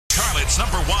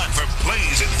Charlotte's #1 for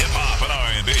plays in hip-hop and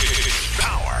R&B.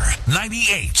 Power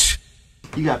 98.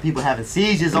 You got people having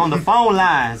seizures on the phone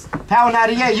lines. Power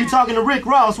 98, you talking to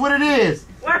Rick+Ross. What it is?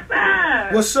 What's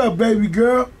up? What's up, baby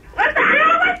girl? What's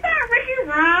up,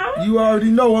 Rick+Ross? You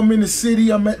already know I'm in the city.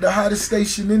 I'm at the hottest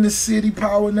station in the city,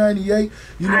 Power 98.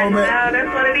 You know I I'm know, at. that's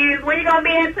what it is. Where you gonna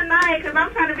be at tonight? Because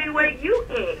I'm trying to be where you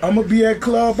at. I'm gonna be at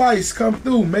Club Ice. Come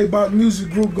through. Maybach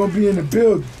Music Group gonna be in the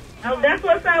building. Oh, that's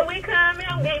what's up. We coming.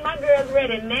 I'm getting my girls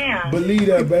ready now. Believe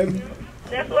that, baby.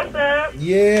 That's what's up.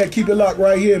 Yeah, keep it locked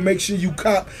right here. Make sure you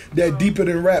cop that Deeper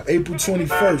Than Rap April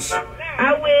 21st.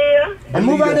 I will. And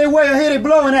move out their way or hear they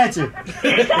blowing at you. Y'all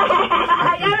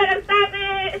better stop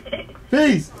it.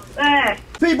 Peace.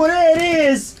 People, there it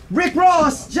is.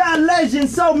 Rick+Ross, John Legend,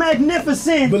 so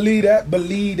magnificent. Believe that,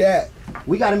 believe that.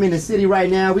 We got him in the city right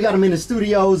now. We got him in the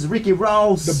studios.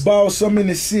 Rick+Ross. The boss, I'm in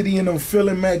the city and I'm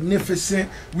feeling magnificent.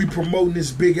 We promoting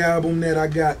this big album that I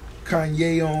got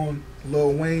Kanye on,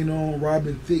 Lil Wayne on,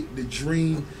 Robin Thicke, The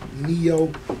Dream,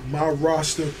 Neo, my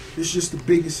roster. It's just the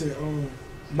biggest and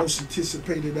most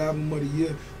anticipated album of the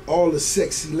year. All the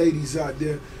sexy ladies out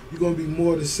there, you're going to be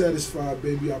more than satisfied,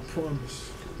 baby, I promise.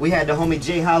 We had the homie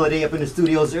Jay Holiday up in the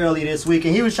studios early this week,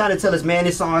 and he was trying to tell us, man,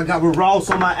 this song I got with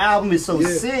Ross on my album is so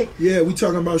sick. Yeah, we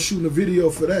talking about shooting a video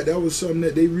for that. That was something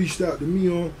that they reached out to me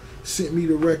on, sent me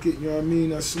the record, you know what I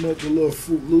mean? I smoked a little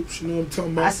Fruit Loops, you know what I'm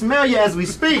talking about? I smell you as we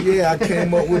speak. Yeah, I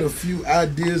came up with a few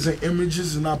ideas and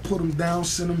images, and I put them down,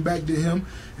 sent them back to him,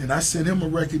 and I sent him a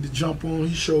record to jump on.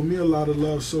 He showed me a lot of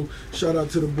love, so shout out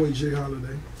to the boy Jay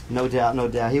Holiday. No doubt, no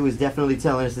doubt. He was definitely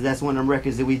telling us that that's one of them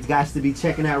records that we got to be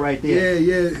checking out right there.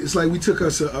 Yeah. It's like we took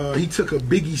us he took a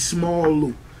Biggie Small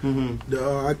loop.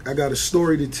 I got a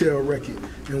story to tell record,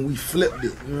 and we flipped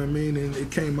it. You know what I mean? And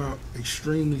it came out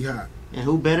extremely hot. And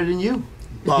who better than you?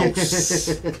 Boss.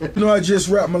 You know, I just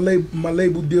wrapped my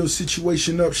label deal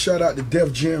situation up. Shout out to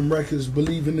Def Jam Records,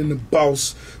 believing in the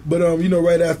boss. But you know,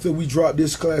 right after we dropped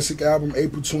this classic album,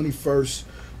 April 21st.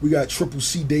 We got Triple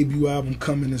C debut album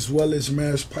coming, as well as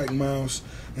Mass Pike Miles,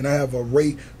 and I have a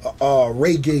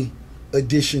reggae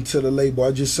addition to the label.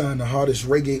 I just signed the hottest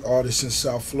reggae artist in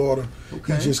South Florida.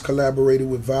 Okay. He just collaborated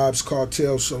with Vibes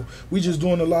Cartel, so we just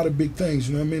doing a lot of big things.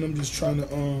 You know what I mean? I'm just trying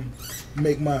to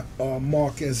make my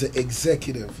mark as an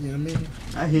executive. You know what I mean?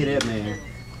 I hear that, man.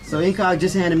 So Incog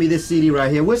just handed me this CD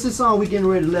right here. What's the song we getting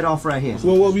ready to let off right here?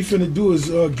 Well, what we finna do is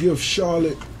give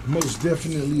Charlotte most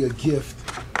definitely a gift.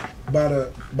 By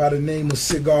the name of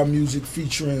Cigar Music,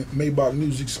 featuring Maybach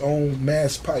Music's own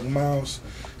Mass Pike Miles.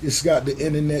 It's got the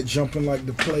internet jumping like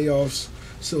the playoffs,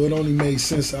 so it only made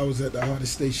sense I was at the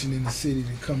hottest station in the city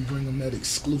to come bring them that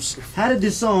exclusive. How did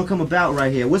this song come about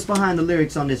right here? What's behind the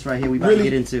lyrics on this right here we about to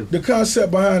get into? The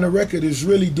concept behind the record is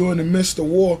really during the midst of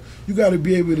war, you got to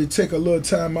be able to take a little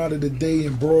time out of the day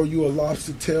and broil you a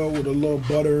lobster tail with a little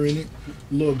butter in it,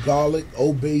 a little garlic,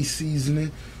 Old Bay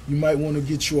seasoning. You might want to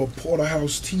get you a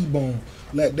porterhouse T-bone,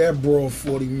 let that broil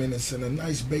 40 minutes, and a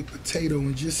nice baked potato,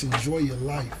 and just enjoy your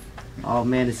life. Oh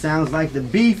man, it sounds like the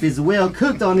beef is well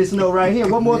cooked on this note right here.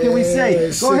 What more can we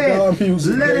say? Go ahead,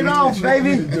 music, let it off,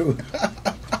 baby.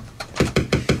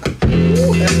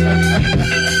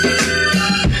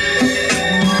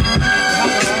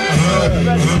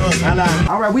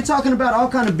 All right, we're talking about all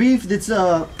kind of beef that's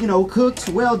you know, cooked,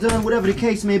 well done, whatever the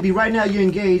case may be. Right now, you're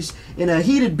engaged in a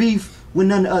heated beef with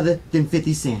none other than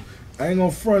 50 Cent. I ain't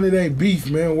gonna front, it ain't beef,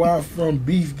 man. Where I'm from,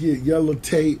 beef get yellow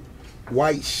tape,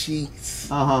 white sheets,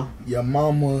 your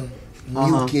mama,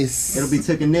 mucus, it'll be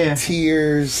taken there,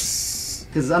 tears.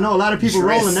 Cause I know a lot of people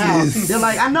rolling now. They're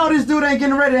like, I know this dude ain't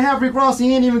getting ready to have Rick+Ross.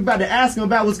 He ain't even about to ask him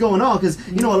about what's going on. Cause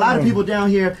you know, a lot of people down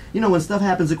here, you know, when stuff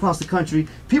happens across the country,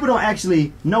 people don't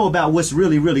actually know about what's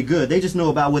really, really good. They just know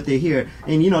about what they hear.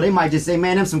 And you know, they might just say,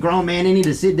 man, them some grown man, they need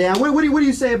to sit down. What do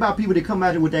you say about people that come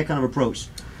out here with that kind of approach?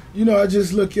 You know, I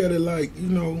just look at it like, you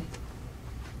know,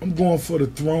 I'm going for the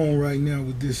throne right now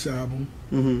with this album.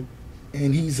 And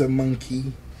he's a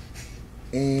monkey,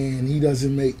 and he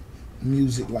doesn't make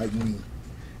music like me.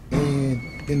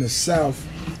 And in the South,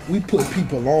 we put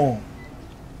people on.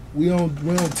 We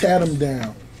don't tear them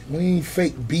down. We ain't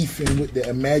fake beefing with the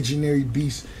imaginary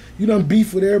beast. You done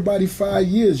beef with everybody 5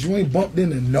 years. You ain't bumped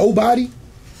into nobody.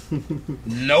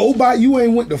 Nobody. You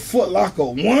ain't went to Foot Locker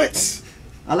once.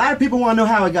 A lot of people want to know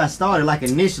how it got started, like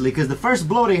initially, because the first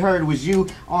blow they heard was you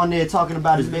on there talking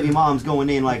about his baby mom's going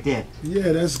in like that.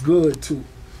 Yeah, that's good too.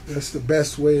 That's the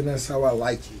best way, and that's how I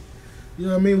like it. You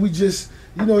know what I mean? We just,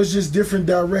 you know, it's just different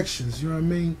directions. You know what I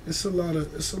mean? It's a lot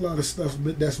of stuff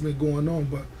that's been going on,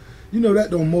 but you know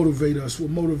that don't motivate us. What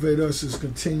motivate us is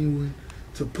continuing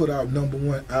to put out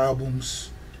 #1 albums,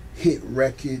 hit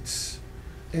records,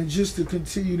 and just to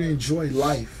continue to enjoy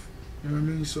life. You know what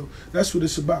I mean? So that's what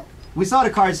it's about. We saw the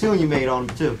cartoon you made on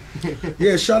him too.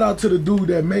 Yeah, shout out to the dude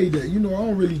that made that. You know, I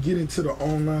don't really get into the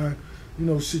online, you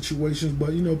know, situations,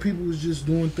 but you know, people was just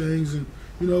doing things, and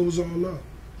you know, it was all love.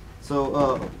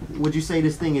 So, would you say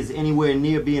this thing is anywhere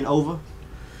near being over?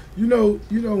 You know,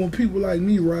 when people like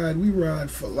me ride, we ride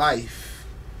for life.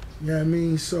 You know what I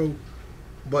mean? So,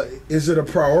 but is it a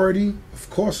priority? Of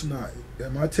course not.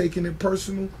 Am I taking it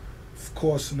personal? Of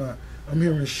course not. I'm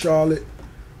here in Charlotte.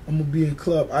 I'm gonna be in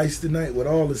Club Ice tonight with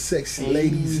all the sexy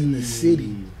ladies in the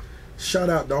city. Shout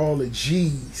out to all the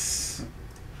G's.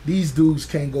 These dudes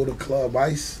can't go to Club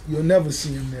Ice. You'll never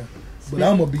see them there. But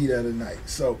I'm gonna be there tonight.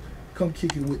 So come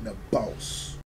kick it with the boss.